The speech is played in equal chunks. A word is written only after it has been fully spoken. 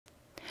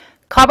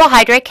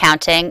carbohydrate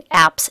counting,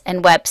 apps,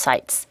 and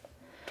websites.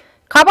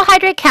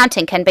 Carbohydrate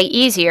counting can be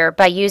easier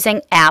by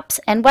using apps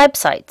and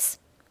websites.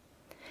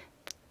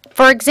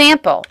 For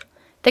example,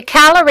 the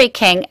Calorie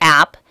King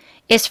app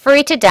is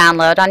free to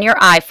download on your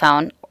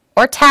iPhone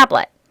or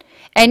tablet,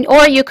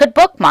 or you could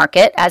bookmark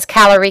it as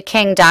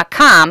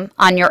calorieking.com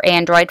on your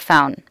Android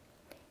phone.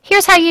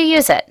 Here's how you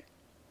use it.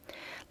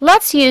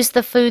 Let's use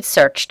the food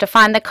search to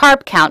find the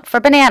carb count for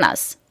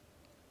bananas.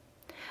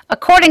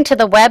 According to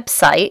the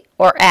website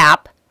or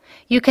app,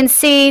 you can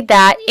see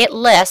that it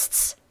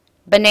lists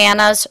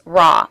bananas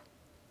raw.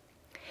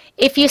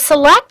 If you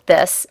select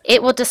this,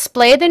 it will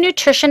display the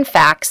nutrition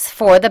facts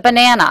for the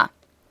banana.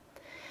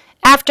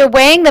 After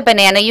weighing the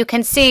banana, you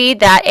can see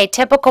that a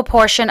typical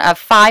portion of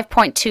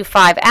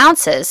 5.25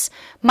 ounces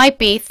might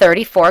be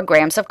 34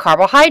 grams of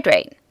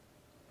carbohydrate.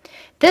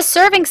 This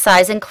serving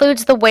size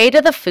includes the weight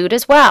of the food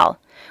as well,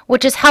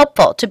 which is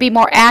helpful to be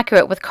more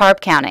accurate with carb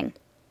counting.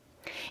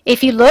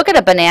 If you look at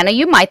a banana,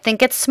 you might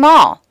think it's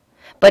small,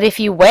 but if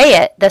you weigh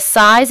it, the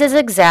size is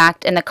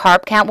exact and the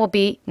carb count will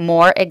be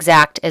more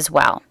exact as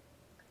well.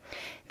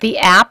 The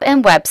app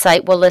and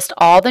website will list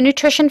all the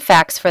nutrition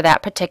facts for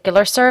that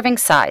particular serving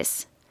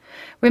size.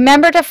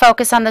 Remember to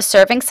focus on the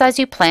serving size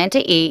you plan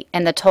to eat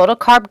and the total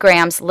carb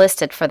grams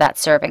listed for that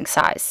serving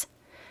size.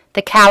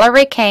 The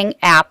Calorie King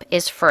app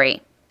is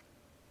free.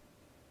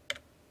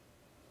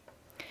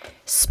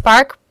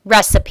 Spark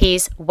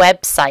Recipes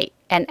website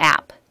and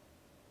app.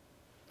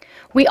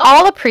 We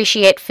all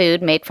appreciate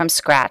food made from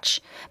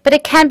scratch, but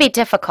it can be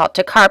difficult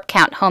to carb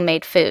count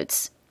homemade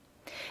foods.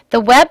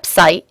 The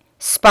website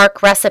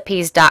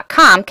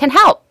sparkrecipes.com can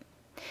help.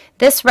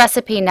 This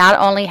recipe not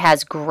only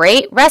has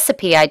great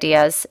recipe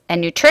ideas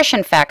and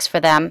nutrition facts for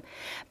them,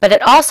 but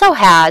it also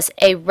has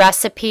a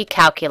recipe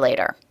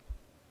calculator.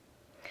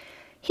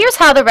 Here's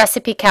how the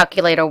recipe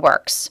calculator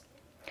works.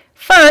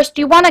 First,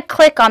 you want to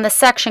click on the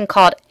section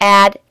called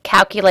Add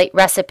Calculate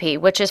Recipe,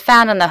 which is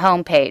found on the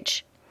home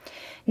page.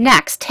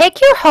 Next,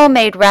 take your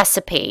homemade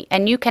recipe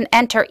and you can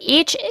enter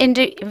each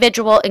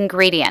individual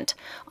ingredient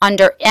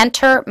under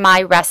Enter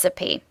My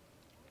Recipe.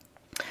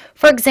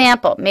 For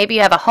example, maybe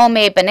you have a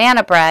homemade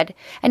banana bread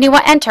and you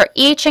want to enter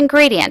each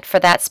ingredient for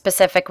that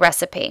specific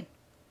recipe.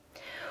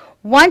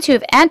 Once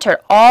you've entered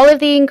all of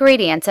the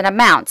ingredients and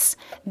amounts,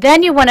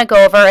 then you want to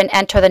go over and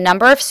enter the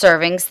number of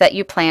servings that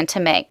you plan to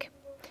make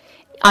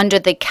under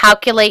the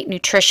Calculate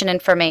Nutrition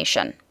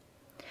Information.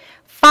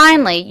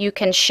 Finally, you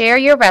can share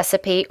your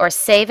recipe or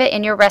save it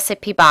in your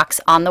recipe box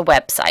on the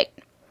website.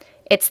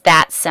 It's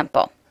that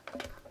simple.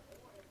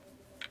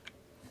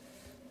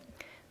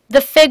 The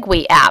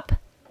Figwe app.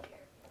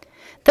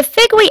 The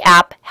Figwe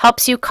app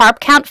helps you carb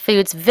count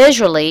foods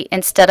visually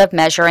instead of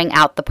measuring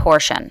out the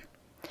portion.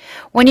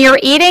 When you're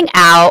eating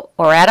out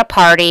or at a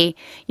party,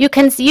 you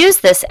can use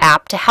this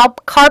app to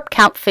help carb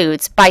count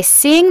foods by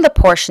seeing the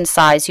portion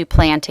size you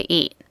plan to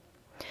eat.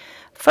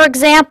 For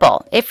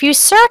example, if you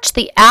search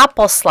the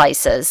apple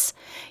slices,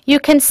 you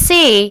can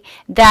see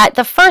that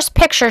the first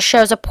picture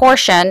shows a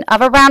portion of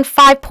around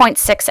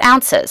 5.6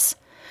 ounces,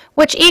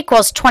 which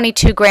equals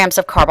 22 grams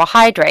of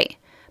carbohydrate.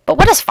 But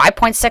what does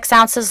 5.6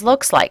 ounces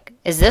look like?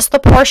 Is this the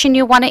portion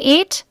you want to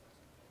eat?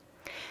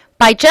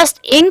 By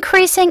just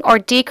increasing or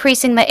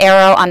decreasing the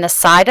arrow on the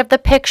side of the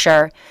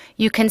picture,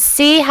 you can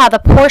see how the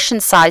portion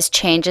size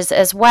changes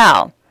as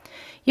well.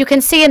 You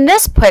can see in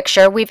this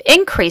picture we've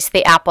increased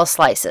the apple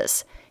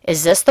slices.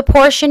 Is this the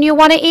portion you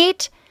want to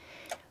eat?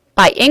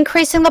 By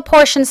increasing the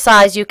portion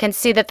size, you can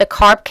see that the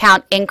carb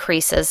count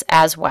increases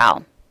as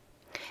well.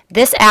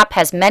 This app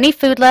has many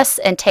food lists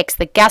and takes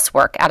the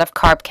guesswork out of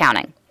carb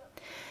counting.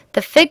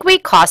 The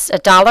Figwe costs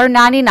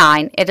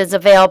 $1.99. It is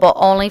available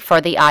only for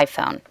the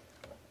iPhone.